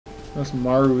Unless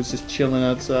Maru was just chilling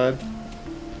outside.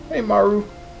 Hey Maru,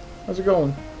 how's it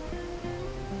going?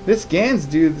 This Gans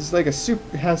dude is like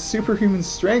has superhuman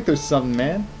strength or something,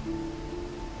 man.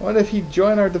 I wonder if he'd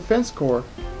join our defense corps.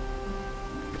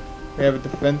 We have a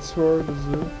defense corps at the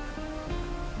zoo.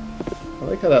 I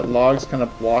like how that log's kind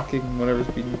of blocking whatever's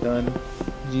being done.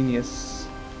 Genius.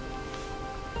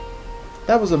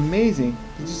 That was amazing.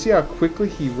 Did you see how quickly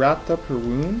he wrapped up her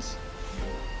wounds?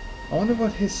 I wonder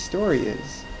what his story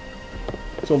is.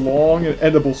 It's a long and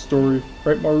edible story,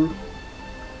 right, Maru?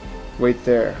 Wait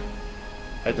there.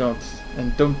 Don't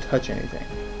touch anything.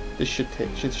 This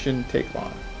shouldn't take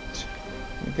long.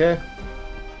 Okay?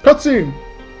 Cutscene!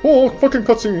 Oh, fucking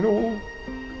cutscene! Oh!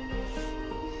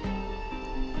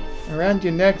 Around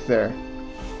your neck there.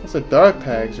 That's a dog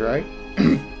tags, right?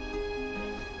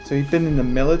 So you've been in the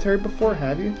military before,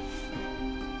 have you?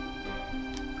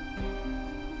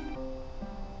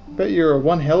 Bet you're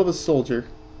one hell of a soldier.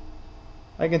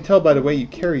 I can tell by the way you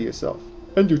carry yourself.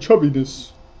 And your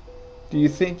chubbiness. Do you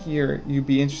think you'd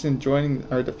be interested in joining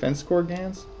our defense corps,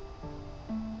 Gans?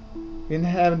 We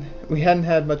hadn't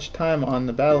had much time on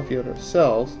the battlefield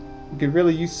ourselves. We could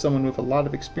really use someone with a lot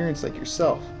of experience like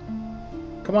yourself.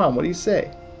 Come on, what do you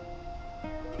say?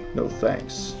 No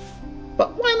thanks.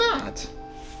 But why not?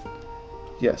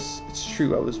 Yes, it's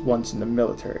true I was once in the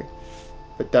military.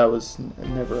 But that was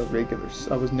never a regular...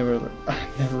 I was never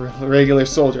a regular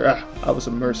soldier. I was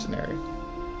a mercenary.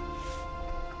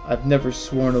 I've never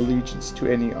sworn allegiance to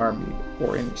any army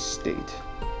or any state.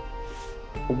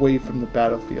 Away from the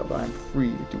battlefield, I am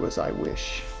free to do as I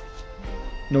wish.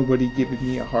 Nobody giving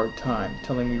me a hard time,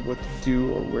 telling me what to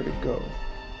do or where to go.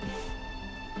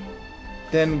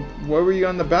 Then what were you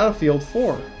on the battlefield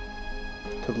for?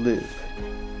 To live.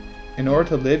 In order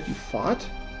to live, you fought?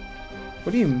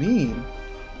 What do you mean?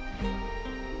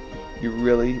 You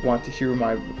really want to hear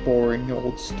my boring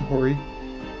old story?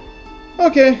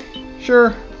 Okay,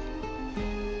 sure.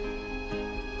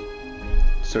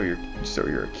 So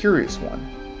you're a curious one.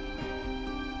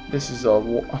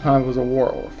 I was a war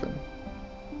orphan.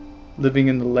 Living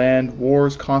in the land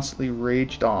wars constantly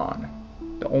raged on.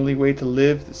 The only way to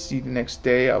live, to see the next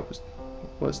day,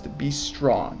 was to be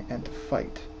strong and to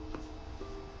fight.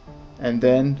 And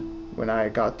then, when I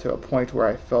got to a point where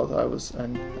I felt I was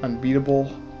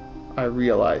unbeatable, I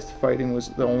realized fighting was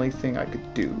the only thing I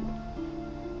could do.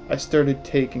 I started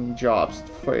taking jobs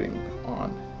fighting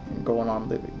on and going on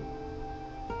living.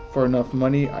 For enough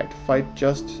money, I'd fight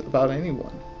just about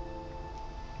anyone.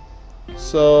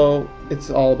 So, it's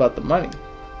all about the money.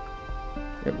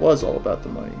 It was all about the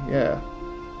money, yeah.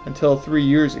 Until 3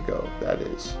 years ago, that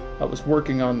is. I was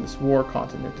working on this war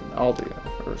continent in Aldea,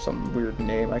 or some weird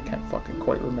name, I can't fucking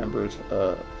quite remember it.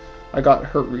 I got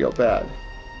hurt real bad.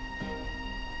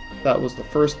 That was the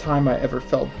first time I ever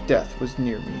felt death was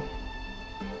near me.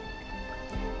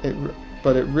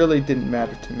 But it really didn't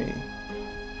matter to me.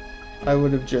 It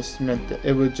would have just meant the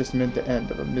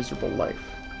end of a miserable life.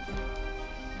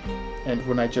 And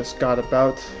when I was just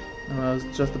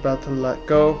about to let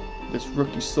go, this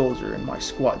rookie soldier in my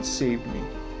squad saved me.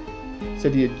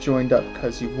 Said he had joined up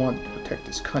because he wanted to protect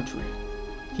his country.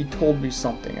 He told me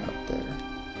something out there.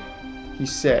 He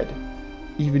said,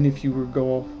 even if you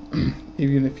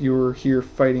were here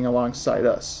fighting alongside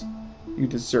us, you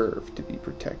deserve to be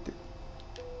protected.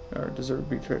 Or deserve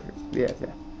to be protected.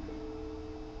 Yeah.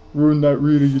 Ruin that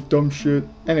reader, you dumb shit.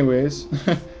 Anyways,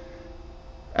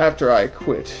 after I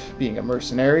quit being a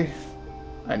mercenary,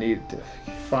 I needed to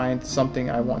find something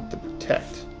I want to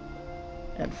protect.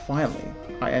 And finally,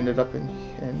 I ended up in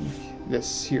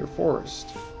this here forest.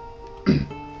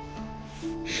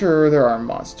 Sure, there are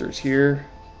monsters here,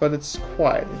 but it's a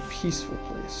quiet and peaceful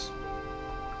place.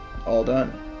 All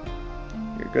done.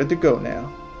 You're good to go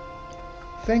now.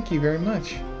 Thank you very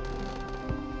much.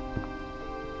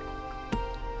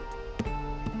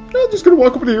 I'm just gonna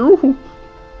walk over to you.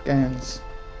 Gans.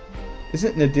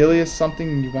 Isn't Nadilia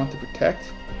something you want to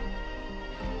protect?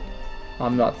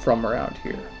 I'm not from around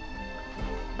here.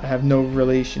 I have no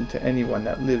relation to anyone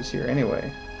that lives here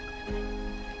anyway.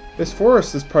 This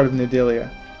forest is part of Nadilia.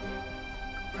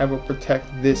 I will protect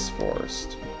this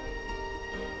forest.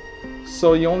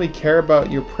 So you only care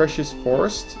about your precious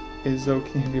forest? Is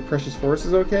okay? Your precious forest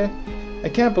is okay? I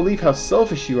can't believe how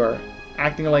selfish you are,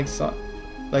 acting like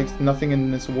nothing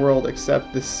in this world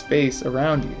except this space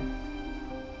around you.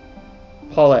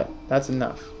 Paulette, that's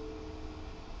enough.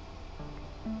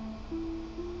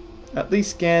 At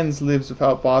least Gans lives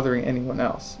without bothering anyone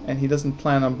else, and he doesn't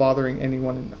plan on bothering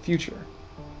anyone in the future.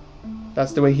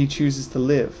 That's the way he chooses to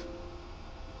live.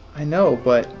 I know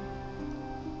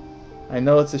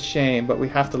it's a shame, but we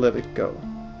have to let it go.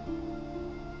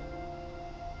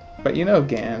 But you know,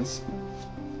 Gans,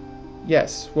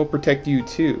 yes, we'll protect you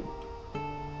too.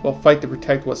 We'll fight to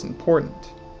protect what's important.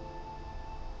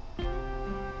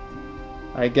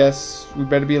 I guess we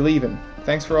better be leaving.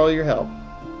 Thanks for all your help.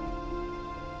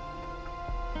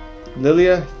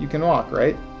 Lilia, you can walk,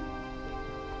 right?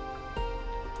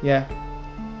 Yeah.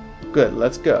 Good,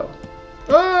 let's go.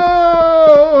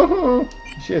 Oh!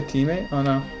 Is she a teammate? Oh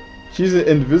no. She's an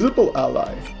invisible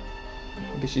ally.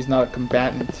 I guess she's not a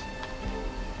combatant.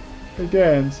 Hey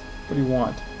Gans, what do you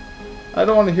want? I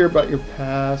don't want to hear about your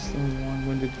past.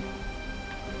 Long-winded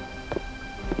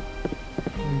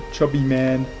chubby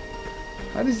man.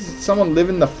 How does someone live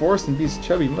in the forest and be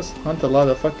chubby? He must hunt a lot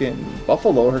of fucking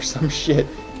buffalo or some shit.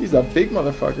 He's a big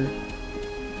motherfucker.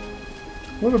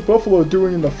 What are buffalo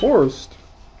doing in the forest?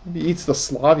 Maybe eats the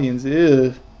Slavians.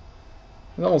 Ew.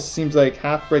 It almost seems like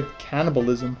half-bred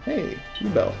cannibalism. Hey,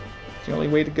 Ebel. It's the only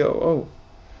way to go. Oh.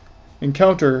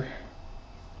 Encounter.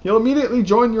 He'll immediately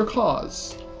join your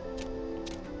cause.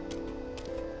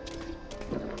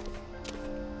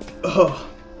 Oh.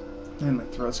 And my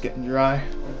throat's getting dry.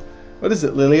 What is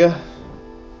it, Lilia?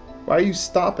 Why are you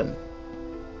stopping?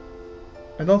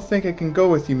 I don't think I can go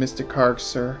with you, Mr. Karg,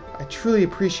 sir. I truly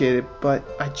appreciate it, but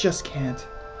I just can't.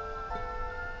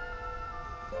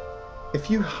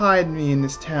 If you hide me in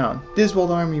this town,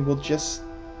 Dilzweld army will just...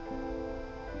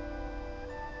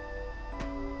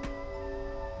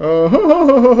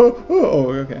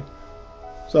 Oh, okay.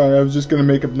 Sorry, I was just gonna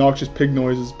make obnoxious pig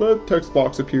noises, but text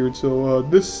box appeared, so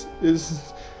this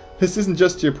isn't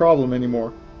just your problem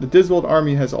anymore. The Dilzweld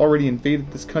army has already invaded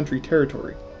this country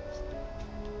territory.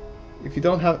 If you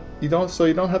don't have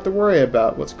to worry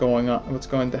about what's going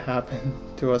to happen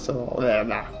to us at all.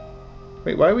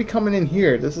 Wait, why are we coming in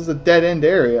here? This is a dead-end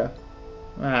area.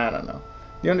 I don't know.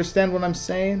 You understand what I'm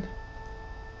saying?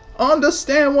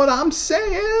 Understand what I'm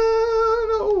saying?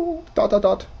 Oh, ...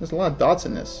 There's a lot of dots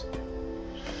in this.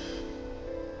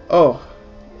 Oh,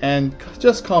 and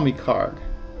just call me Karg.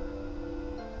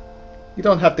 You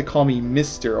don't have to call me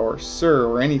Mr. or Sir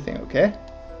or anything, okay?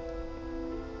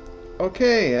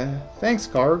 Okay, thanks,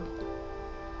 Karg.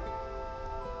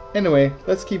 Anyway,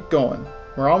 let's keep going.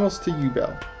 We're almost to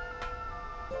Ubel.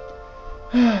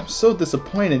 I'm so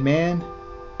disappointed, man.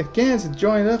 If Gans had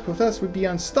joined up with us, we'd be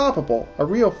unstoppable. A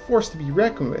real force to be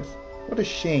reckoned with. What a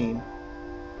shame.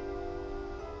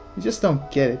 You just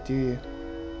don't get it, do you?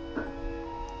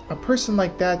 A person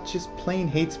like that just plain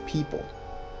hates people.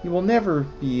 He will never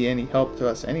be any help to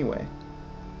us anyway.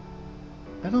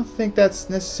 I don't think that's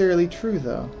necessarily true,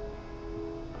 though.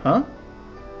 Huh?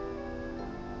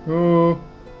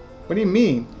 What do you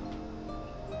mean?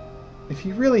 If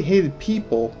he really hated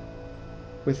people,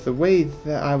 with the way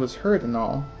that I was hurt and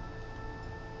all,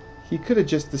 he could have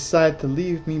just decided to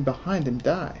leave me behind and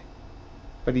die.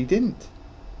 But he didn't.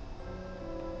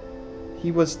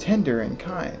 He was tender and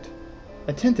kind,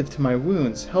 attentive to my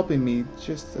wounds, helping me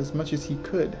just as much as he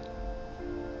could.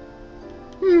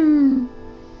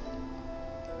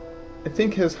 I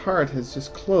think his heart has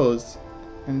just closed,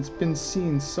 and it's been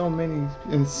seen so many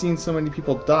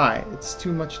people die. It's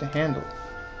too much to handle.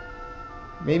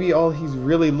 Maybe all he's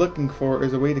really looking for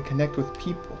is a way to connect with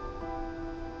people.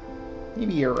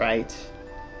 Maybe you're right.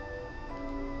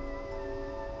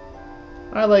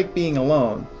 I like being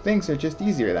alone. Things are just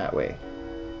easier that way.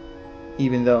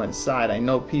 Even though inside I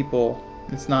know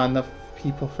it's not enough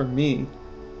people for me.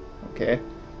 Okay?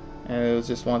 And I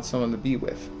just want someone to be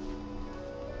with.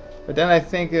 But then I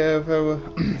think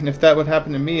if that would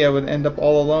happen to me, I would end up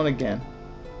all alone again.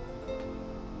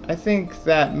 I think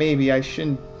that maybe I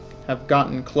shouldn't have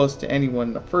gotten close to anyone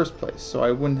in the first place, so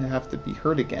I wouldn't have to be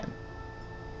hurt again.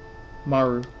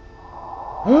 Maru.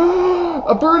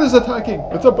 A bird is attacking!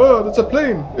 It's a bird, it's a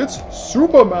plane, it's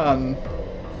Superman!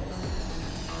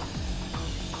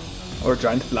 Or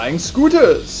giant flying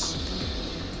scooters!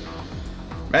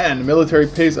 Man, the military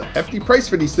pays a hefty price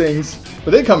for these things,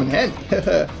 but they come in handy.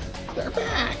 They're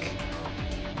back!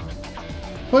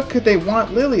 What could they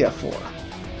want Lilia for?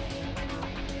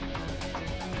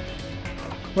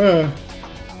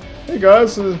 Hey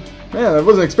guys, man, I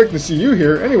wasn't expecting to see you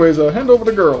here. Anyways, hand over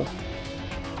the girl.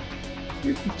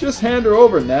 You just hand her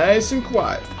over nice and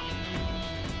quiet.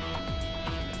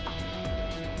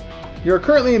 You're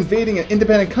currently invading an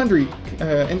independent country,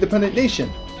 independent nation.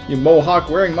 You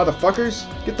mohawk-wearing motherfuckers.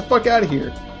 Get the fuck out of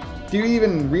here. Do you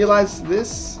even realize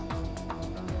this?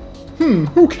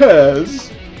 Who cares?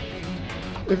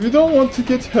 If you don't want to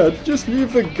get hurt, just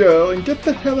leave the girl and get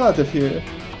the hell out of here.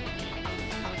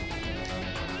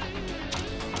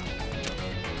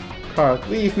 Karg,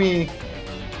 leave me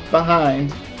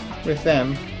behind with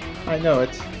them. I know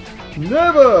it.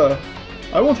 Never!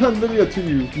 I won't hand Lilia to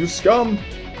you, you scum!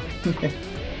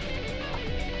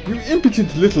 You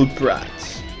impotent little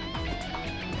brat.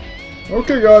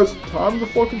 Okay guys, time to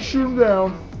fucking shoot him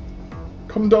down.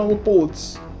 Come down with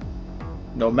bullets.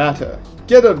 No matter.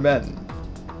 Get her, men.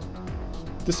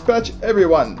 Dispatch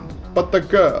everyone but the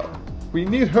girl. We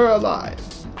need her alive.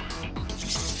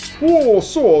 Whoa,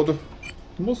 sword.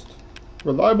 The most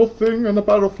reliable thing on the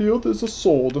battlefield is a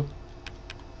sword. Too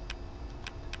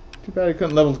bad I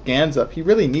couldn't level Gans up. He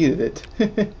really needed it.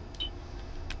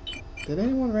 Did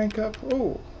anyone rank up?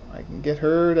 Oh, I can get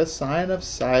her the sign of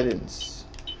silence.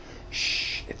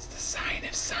 Shh, it's the sign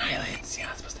of silence. You're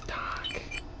not supposed to talk.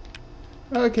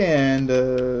 Okay, and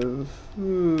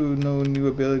no new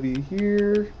ability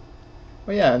here.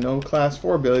 Oh yeah, no class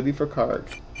 4 ability for Karg.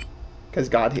 Because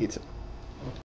God hates him.